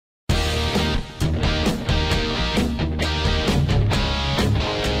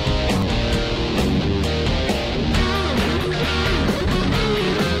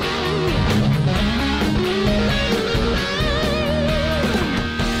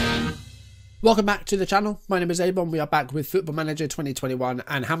Welcome back to the channel. My name is a-bomb. We are back with Football Manager 2021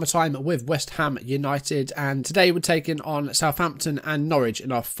 and Hammer Time with West Ham United, and today we're taking on Southampton and Norwich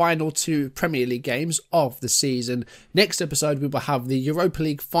in our final two Premier League games of the season. Next episode we will have the Europa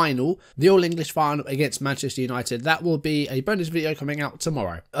League final, the All-English final against Manchester United. That will be a bonus video coming out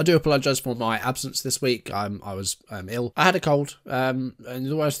tomorrow. I do apologise for my absence this week. I was ill. I had a cold, and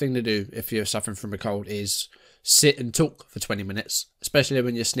the worst thing to do if you're suffering from a cold is sit and talk for 20 minutes, especially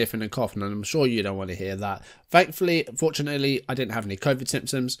when you're sniffing and coughing, and I'm sure you don't want to hear that. Fortunately, I didn't have any COVID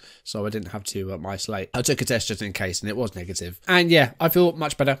symptoms, so I didn't have to isolate. I took a test just in case, and it was negative. And yeah, I feel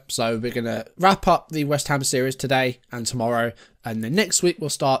much better, so we're going to wrap up the West Ham series today and tomorrow, and then next week we'll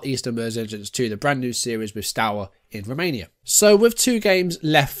start Eastern Resurgence 2, the brand new series with Steaua in Romania. So with 2 games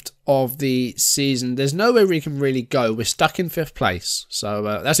left of the season, there's nowhere we can really go. We're stuck in 5th place, so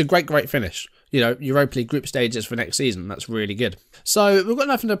that's a great finish. You know, Europa League group stages for next season. That's really good. So we've got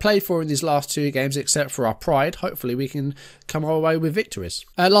nothing to play for in these last 2 games except for our pride. Hopefully we can come our way with victories.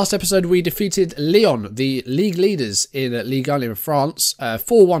 Last episode we defeated Lyon, the league leaders in Ligue 1 in France,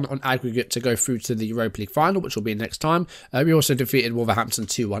 4-1 on aggregate to go through to the Europa League final, which will be next time. We also defeated Wolverhampton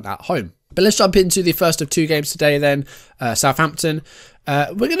 2-1 at home. But let's jump into the first of 2 games today then. Southampton.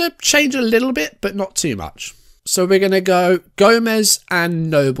 We're going to change a little bit, but not too much. So we're going to go Gomez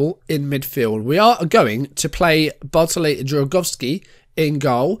and Noble in midfield. We are going to play Bartolomei Drogovski in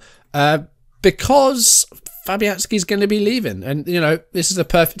goal because Fabianski's going to be leaving. And, you know, this is a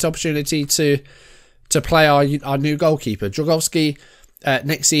perfect opportunity to play our new goalkeeper. Drogovski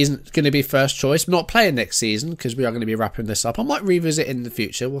next season is going to be first choice. I'm not playing next season because we are going to be wrapping this up. I might revisit in the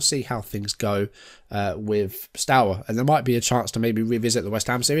future. We'll see how things go with Steaua. And there might be a chance to maybe revisit the West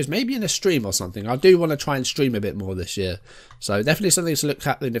Ham series, maybe in a stream or something. I do want to try and stream a bit more this year. So definitely something to look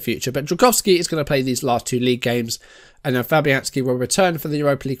at in the future. But Drogovski is going to play these last 2 league games. And then Fabianski will return for the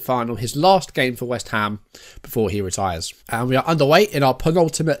Europa League final, his last game for West Ham before he retires. And we are underway in our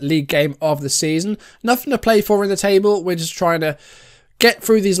penultimate league game of the season. Nothing to play for in the table. We're just trying to get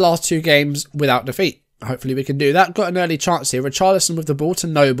through these last 2 games without defeat. Hopefully we can do that. Got an early chance here. Richarlison with the ball to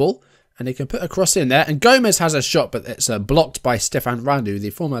Noble. And he can put a cross in there. And Gomez has a shot, but it's blocked by Stefan Randu, the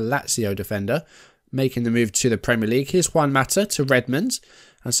former Lazio defender, making the move to the Premier League. Here's Juan Mata to Redmond.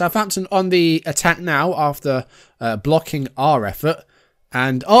 And Southampton on the attack now after blocking our effort.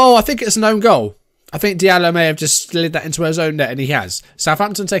 And, oh, I think it's an own goal. I think Diallo may have just slid that into his own net, and he has.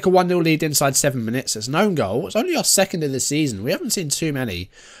 Southampton take a 1-0 lead inside 7 minutes. It's an own goal. It's only our second of the season. We haven't seen too many.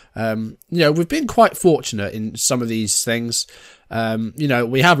 You know, we've been quite fortunate in some of these things. You know,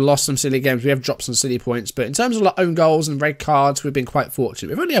 we have lost some silly games. We have dropped some silly points. But in terms of like own goals and red cards, we've been quite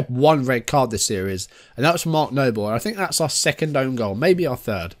fortunate. We've only had 1 red card this series, and that was from Mark Noble. And I think that's our second own goal, maybe our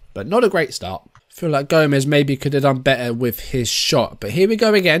third. But not a great start. I feel like Gomez maybe could have done better with his shot. But here we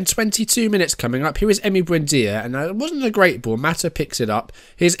go again. 22 minutes coming up. Here is Emi Buendia. And it wasn't a great ball. Mata picks it up.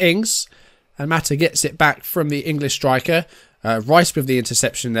 Here's Ings. And Mata gets it back from the English striker. Rice with the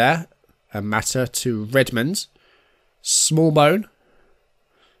interception there. And Mata to Redmond. Smallbone.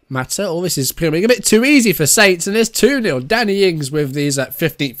 Mata. Oh, this is becoming a bit too easy for Saints. And there's 2-0. Danny Ings with these at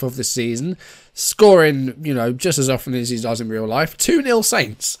 15th of the season. Scoring, you know, just as often as he does in real life. 2-0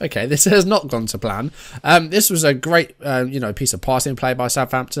 Saints. Okay, this has not gone to plan. This was a great, you know, piece of passing play by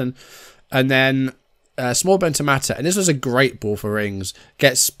Southampton. And then Smallbone to Mata. And this was a great ball for Ings.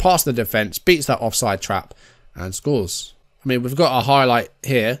 Gets past the defence, beats that offside trap, and scores. I mean, we've got a highlight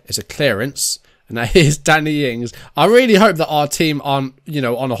here. It's a clearance. And that is Danny Ings. I really hope that our team aren't, you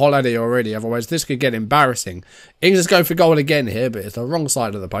know, on a holiday already. Otherwise, this could get embarrassing. Ings is going for goal again here, but it's the wrong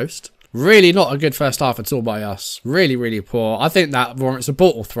side of the post. Really not a good first half at all by us. Really poor. I think that warrants a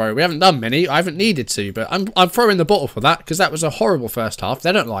bottle throw. We haven't done many. I haven't needed to, but I'm throwing the bottle for that because that was a horrible first half.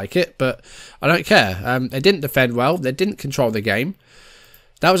 They don't like it, but I don't care. They didn't defend well. They didn't control the game.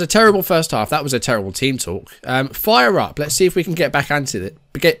 That was a terrible first half. That was a terrible team talk. Fire up. Let's see if we can get back into it.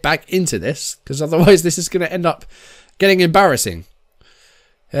 Get back into this, because otherwise this is going to end up getting embarrassing.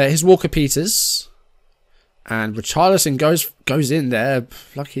 Here's Walker-Peters. And Richarlison goes in there.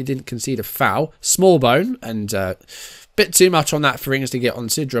 Lucky he didn't concede a foul. Smallbone. And bit too much on that for Ings to get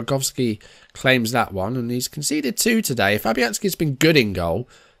onto. Drogovski claims that one. And he's conceded 2 today. Fabianski's been good in goal.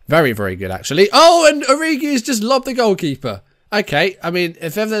 Very good, actually. Oh, and Origi's just lobbed the goalkeeper. Okay, I mean,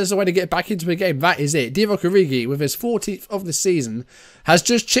 if ever there's a way to get back into a game, that is it. Divock Origi, with his 40th of the season, has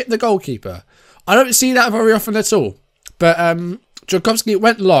just chipped the goalkeeper. I don't see that very often at all. But Drogovski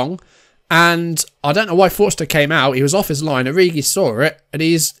went long. And I don't know why Forster came out. He was off his line. Origi saw it. And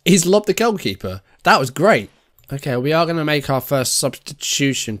he's lobbed the goalkeeper. That was great. Okay, we are going to make our first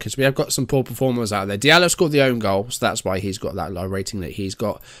substitution because we have got some poor performers out there. Diallo scored the own goal, so that's why he's got that low rating that he's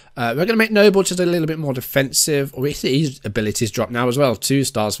got. We're going to make Noble just a little bit more defensive. His abilities drop now as well, 2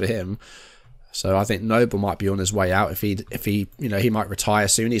 stars for him. So I think Noble might be on his way out if he he might retire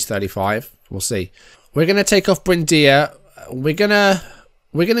soon. He's 35. We'll see. We're going to take off Buendia. We're gonna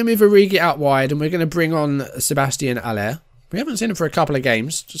move Origi out wide, and we're going to bring on Sebastian Haller. We haven't seen him for a couple of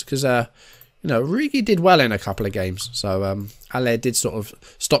games, just because Origi did well in a couple of games. So Haller did sort of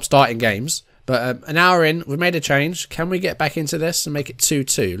stop starting games. But an hour in, we've made a change. Can we get back into this and make it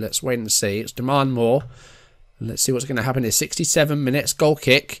 2-2? Let's wait and see. It's demand more. Let's see what's going to happen. It's 67 minutes, goal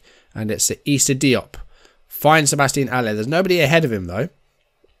kick, and it's Issa Diop. Fine Sebastian Haller. There's nobody ahead of him, though.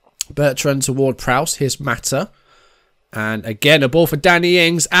 Bertrand toward Prowse. Here's Mata. And again, a ball for Danny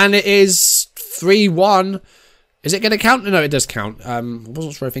Ings. And it is 3-1. Is it going to count? No, it does count. I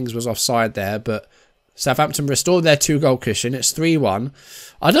wasn't sure if things was offside there, but Southampton restored their 2-goal cushion. It's 3-1.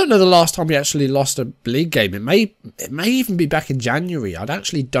 I don't know the last time we actually lost a league game. It may even be back in January. I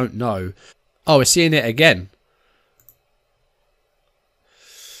actually don't know. Oh, we're seeing it again.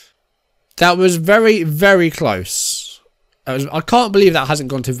 That was very, very close. I can't believe that hasn't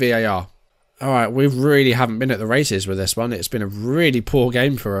gone to VAR. Alright, we really haven't been at the races with this one. It's been a really poor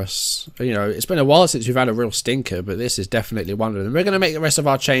game for us. It's been a while since we've had a real stinker, but this is definitely one of them. We're going to make the rest of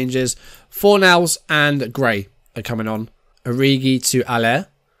our changes. Fornals and Gray are coming on. Origi to Haller.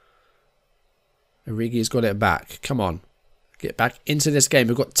 Origi's got it back. Come on. Get back into this game.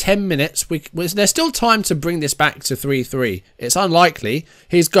 We've got 10 minutes. There's still time to bring this back to 3-3. It's unlikely.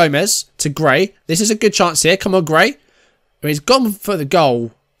 Here's Gomez to Gray. This is a good chance here. Come on, Gray. He's gone for the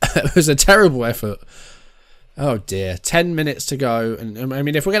goal. It was a terrible effort. Oh dear. 10 minutes to go. And I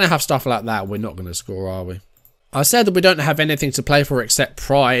mean, if we're going to have stuff like that, we're not going to score, are we? I said that we don't have anything to play for except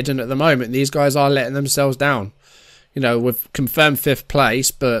pride. And at the moment, these guys are letting themselves down. We've confirmed 5th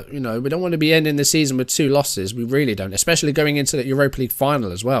place, but, we don't want to be ending the season with 2 losses. We really don't, especially going into the Europa League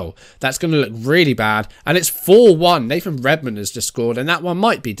final as well. That's going to look really bad. And it's 4-1. Nathan Redmond has just scored, and that one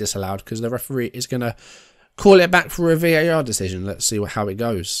might be disallowed because the referee is going to call it back for a VAR decision. Let's see how it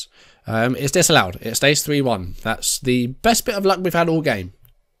goes. It's disallowed. It stays 3-1. That's the best bit of luck we've had all game.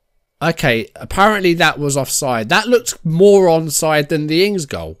 Okay, apparently that was offside. That looked more onside than the Ings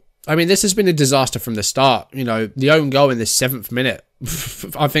goal. I mean, this has been a disaster from the start. The own goal in the 7th minute.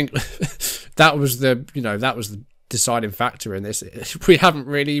 I think that was the deciding factor in this. We haven't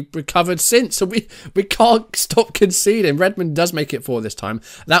really recovered since, so we can't stop conceding. Redmond does make it 4 this time.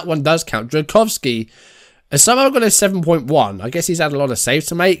 That one does count. Drakowski has somehow got a 7.1. I guess he's had a lot of saves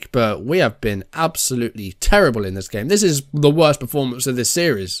to make, but we have been absolutely terrible in this game. This is the worst performance of this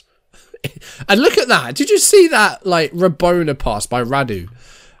series. And look at that. Did you see that, Rabona pass by Radu?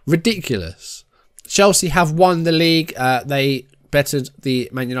 Ridiculous. Chelsea have won the league. They bettered the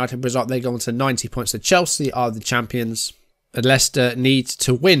Man United result. They go on to 90 points. So Chelsea are the champions. And Leicester need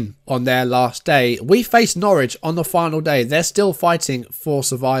to win on their last day. We face Norwich on the final day. They're still fighting for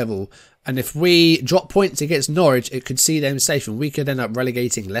survival. And if we drop points against Norwich, it could see them safe and we could end up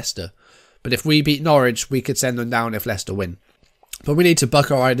relegating Leicester. But if we beat Norwich, we could send them down if Leicester win. But we need to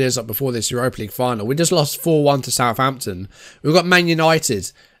buck our ideas up before this Europa League final. We just lost 4-1 to Southampton. We've got Man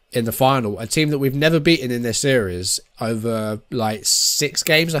United in the final, a team that we've never beaten in this series over 6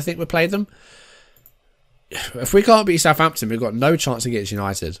 games. I think we played them. If we can't beat Southampton, we've got no chance against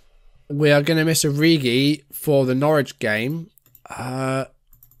United. We are going to miss Origi for the Norwich game.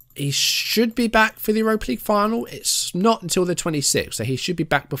 He should be back for the Europa League final. It's not until the 26th, so he should be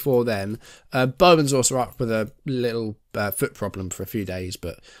back before then. Bowen's also up with a little foot problem for a few days,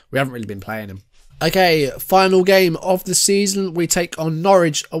 but we haven't really been playing him. Okay, final game of the season. We take on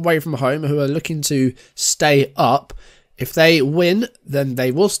Norwich away from home, who are looking to stay up. If they win, then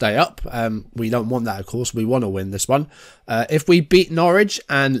they will stay up. We don't want that, of course. We want to win this one. If we beat Norwich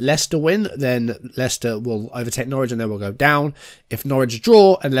and Leicester win, then Leicester will overtake Norwich and they will go down. If Norwich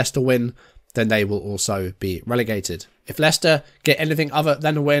draw and Leicester win, then they will also be relegated. If Leicester get anything other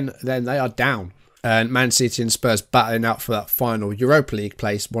than a win, then they are down. And Man City and Spurs battling out for that final Europa League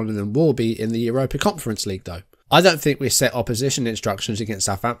place. One of them will be in the Europa Conference League, though. I don't think we set opposition instructions against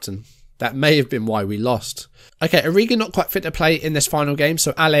Southampton. That may have been why we lost. Okay, Origi not quite fit to play in this final game,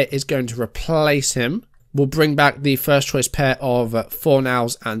 so Ale is going to replace him. We'll bring back the first choice pair of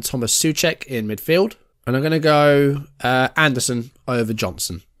Fornals and Thomas Souček in midfield. And I'm going to go Anderson over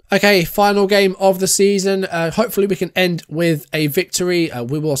Johnson. Okay, final game of the season. Hopefully we can end with a victory.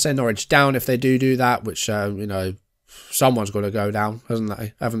 We will send Norwich down if they do that, which, someone's got to go down,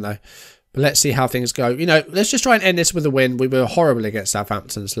 haven't they? But let's see how things go. Let's just try and end this with a win. We were horrible against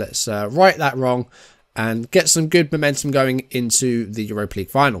Southampton, so let's right that wrong and get some good momentum going into the Europa League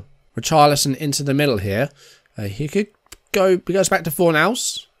final. Richarlison into the middle here. He could go. He goes back to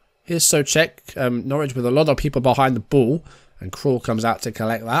Fornals. Here's Soucek. Norwich with a lot of people behind the ball, and Krul comes out to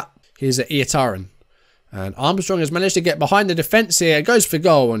collect that. Here's Iataren. And Armstrong has managed to get behind the defence here. Goes for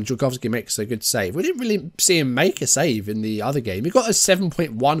goal, and Djukovski makes a good save. We didn't really see him make a save in the other game. He got a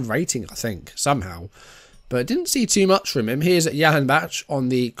 7.1 rating, I think, somehow. But didn't see too much from him. Here's Jahanbakhsh on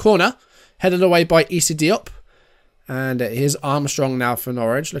the corner. Headed away by Issa Diop. And here's Armstrong now for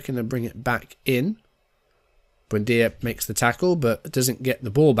Norwich, looking to bring it back in. Buendia makes the tackle, but doesn't get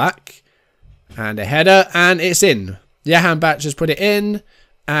the ball back. And a header, and it's in. Jahanbakhsh has put it in.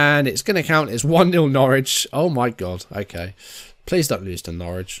 And it's going to count as 1-0 Norwich. Oh my God. Okay. Please don't lose to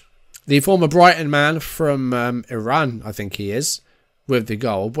Norwich. The former Brighton man from Iran, I think he is, with the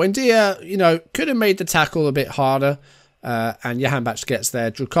goal. Buendia, you know, could have made the tackle a bit harder. And Jahanbakhsh gets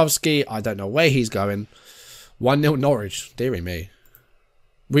there. Djukovski, I don't know where he's going. 1-0 Norwich. Dearie me.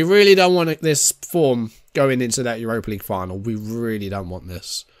 We really don't want this form going into that Europa League final. We really don't want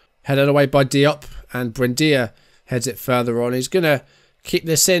this. Headed away by Diop. And Buendia heads it further on. He's going to keep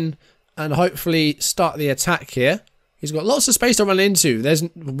this in and hopefully start the attack here. He's got lots of space to run into.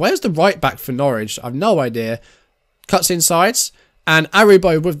 Where's the right back for Norwich? I've no idea. Cuts inside. And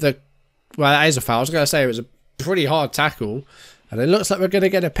Aribo with the... Well, that is a foul. I was going to say it was a pretty hard tackle. And it looks like we're going to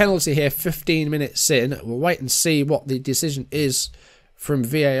get a penalty here 15 minutes in. We'll wait and see what the decision is from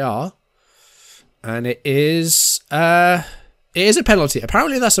VAR. And it is a penalty.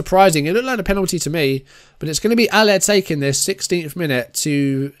 Apparently that's surprising. It looked like a penalty to me. But it's going to be Ale taking this 16th minute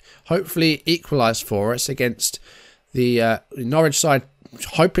to hopefully equalise for us against the Norwich side,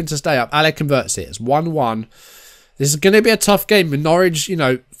 hoping to stay up. Ale converts it. It's 1-1. This is going to be a tough game with Norwich, you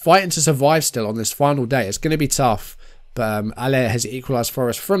know, fighting to survive still on this final day. It's going to be tough. But Ale has equalised for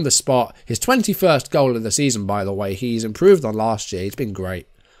us from the spot. His 21st goal of the season, by the way. He's improved on last year. He's been great.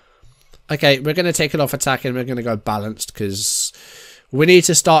 Okay, we're going to take it off attacking. We're going to go balanced because we need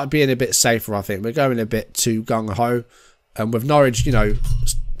to start being a bit safer, I think. We're going a bit too gung-ho. And with Norwich, you know,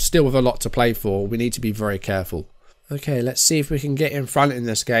 still with a lot to play for, we need to be very careful. Okay, let's see if we can get in front in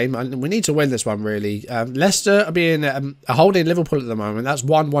this game. And we need to win this one, really. Leicester are being holding Liverpool at the moment. That's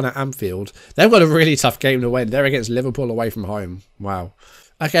 1-1 at Anfield. They've got a really tough game to win. They're against Liverpool away from home. Wow.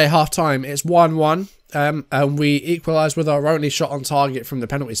 Okay, half-time. It's 1-1. And we equalise with our only shot on target from the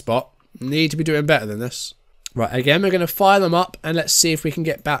penalty spot. Need to be doing better than this. Right, again, we're going to fire them up and let's see if we can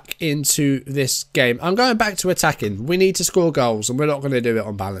get back into this game. I'm going back to attacking. We need to score goals and we're not going to do it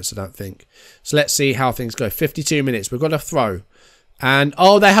on balance, I don't think. So let's see how things go. 52 minutes. We've got a throw. And,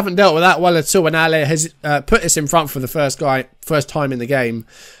 oh, they haven't dealt with that well at all. And Ale has put us in front for the first time in the game.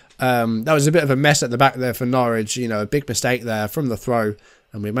 That was a bit of a mess at the back there for Norwich. You know, a big mistake there from the throw.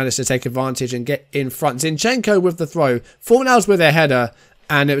 And we managed to take advantage and get in front. Zinchenko with the throw. Fornals with a header.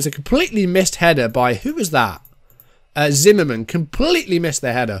 And it was a completely missed header by... Who was that? Zimmerman completely missed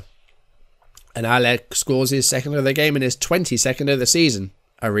the header. And Ale scores his second of the game and his 22nd of the season.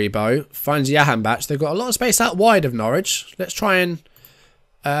 Aribo finds Jahanbakhsh. They've got a lot of space out wide of Norwich. Let's try and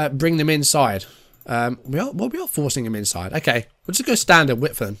bring them inside. We are forcing them inside. Okay, we'll just go standard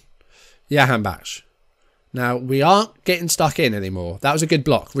width then. Jahanbakhsh. Now, we aren't getting stuck in anymore. That was a good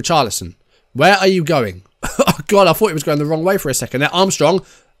block. Richarlison. Where are you going? Oh, God, I thought he was going the wrong way for a second. There, Armstrong.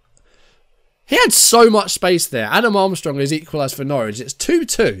 He had so much space there. Adam Armstrong has equalised for Norwich. It's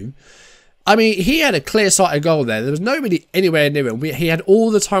 2-2. I mean, he had a clear-sighted goal there. There was nobody anywhere near him. He had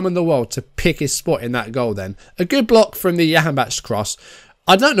all the time in the world to pick his spot in that goal then. A good block from the Jahanbakhsh cross.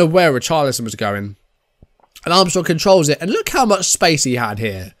 I don't know where Richarlison was going. And Armstrong controls it. And look how much space he had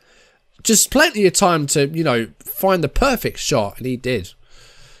here. Just plenty of time to, you know, find the perfect shot. And he did.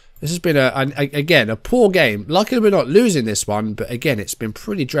 This has been, again, a poor game. Luckily, we're not losing this one. But again, it's been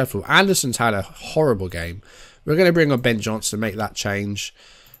pretty dreadful. Anderson's had a horrible game. We're going to bring on Ben Johnson to make that change.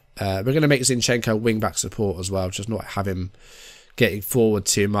 We're going to make Zinchenko wing-back support as well. Just not have him getting forward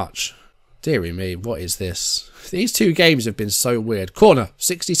too much. Deary me, what is this? These two games have been so weird. Corner,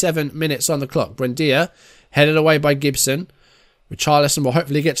 67 minutes on the clock. Buendia, headed away by Gibson. Richarlison will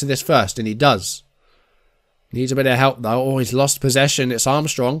hopefully get to this first, and he does. Needs a bit of help, though. Oh, he's lost possession. It's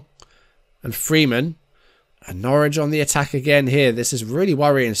Armstrong and Freeman. And Norwich on the attack again here. This is really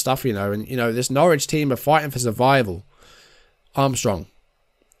worrying stuff, you know. And, you know, this Norwich team are fighting for survival. Armstrong.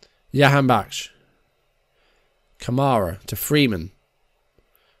 Jahanbakhsh. Kamara to Freeman.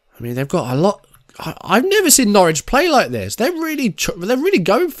 I mean, they've got a lot. I've never seen Norwich play like this. They're really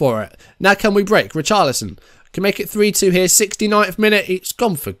going for it. Now, can we break? Richarlison can make it 3-2 here. 69th minute. It's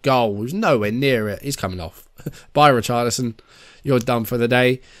gone for goal. He's nowhere near it. He's coming off. Bye, Richarlison. You're done for the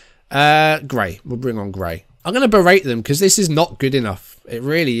day. Gray. We'll bring on Gray. I'm going to berate them because this is not good enough. It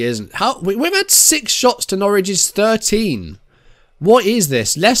really isn't. We've had 6 shots to Norwich's 13. What is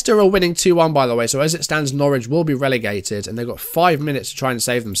this? Leicester are winning 2-1, by the way. So as it stands, Norwich will be relegated. And they've got 5 minutes to try and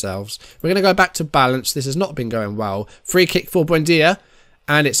save themselves. We're going to go back to balance. This has not been going well. Free kick for Buendia.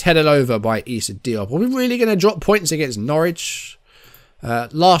 And it's headed over by Issa Diop. Are we really going to drop points against Norwich?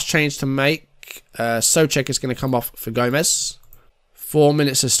 Last change to make. Soucek is going to come off for Gomez. 4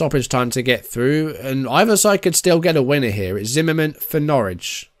 minutes of stoppage time to get through. And either side could still get a winner here. It's Zimmerman for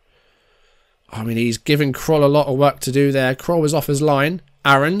Norwich. I mean, he's given Kroll a lot of work to do there. Kroll was off his line.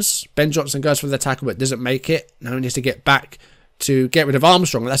 Aarons. Ben Johnson goes for the tackle but doesn't make it. Now he needs to get back to get rid of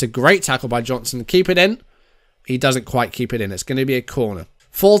Armstrong. That's a great tackle by Johnson. Keep it in. He doesn't quite keep it in. It's going to be a corner.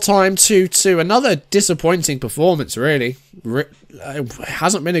 Full time 2-2. Another disappointing performance, really. It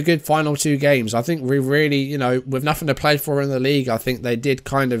hasn't been a good final 2 games. I think we really, you know, with nothing to play for in the league, I think they did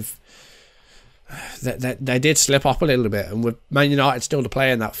kind of... They did slip up a little bit. And with Man United still to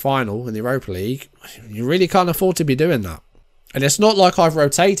play in that final in the Europa League, you really can't afford to be doing that. And it's not like I've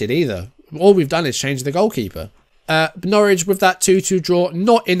rotated either. All we've done is change the goalkeeper. Norwich with that 2-2 draw,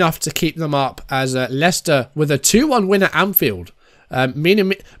 not enough to keep them up, as Leicester with a 2-1 win at Anfield.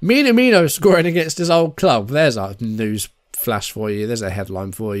 Minamino scoring against his old club. There's a news flash for you. There's a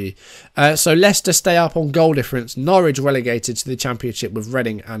headline for you. So Leicester stay up on goal difference. Norwich relegated to the Championship with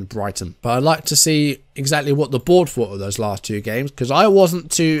Reading and Brighton. But I'd like to see exactly what the board thought of those last 2 games, because I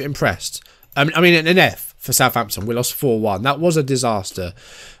wasn't too impressed. I mean, an F for Southampton. We lost 4-1. That was a disaster.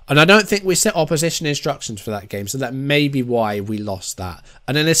 And I don't think we set opposition instructions for that game, so that may be why we lost that.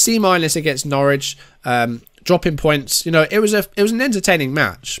 And then a C- against Norwich. Dropping points, you know, it was an entertaining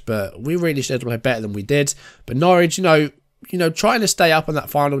match, but we really should have played better than we did. But Norwich, you know, trying to stay up on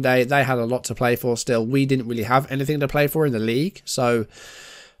that final day, they had a lot to play for still. We didn't really have anything to play for in the league, so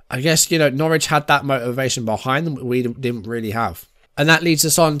I guess, you know, Norwich had that motivation behind them we didn't really have. And that leads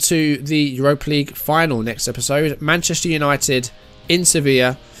us on to the Europa League final next episode. Manchester United in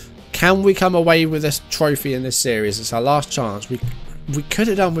Sevilla. Can we come away with this trophy in this series? It's our last chance. We could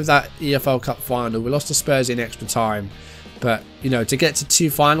have done with that EFL Cup final. We lost to Spurs in extra time. But, you know, to get to 2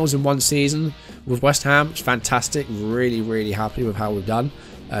 finals in 1 season with West Ham, it's fantastic. Really, really happy with how we've done.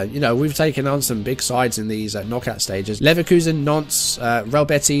 You know, we've taken on some big sides in these knockout stages. Leverkusen, Nantes, Real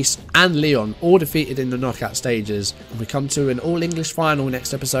Betis and Lyon all defeated in the knockout stages. And we come to an all-English final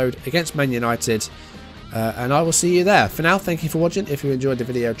next episode against Man United. And I will see you there. For now, thank you for watching. If you enjoyed the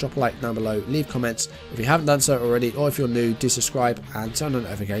video, drop a like down below, leave comments. If you haven't done so already, or if you're new, do subscribe and turn on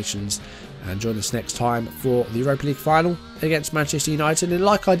notifications. And join us next time for the Europa League final against Manchester United. And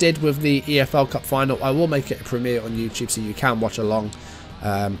like I did with the EFL Cup final, I will make it a premiere on YouTube so you can watch along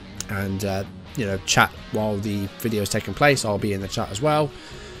you know, chat while the video is taking place. I'll be in the chat as well.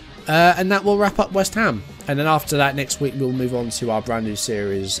 And that will wrap up West Ham. And then after that, next week, we'll move on to our brand new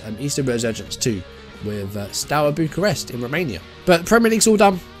series, Eastern Resurgence 2. With Steaua Bucharest in Romania. But Premier League's all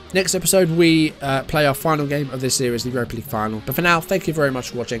done. Next episode we play our final game of this series, the Europa League final. But for now, thank you very much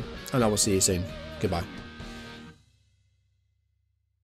for watching, and I will see you soon. Goodbye.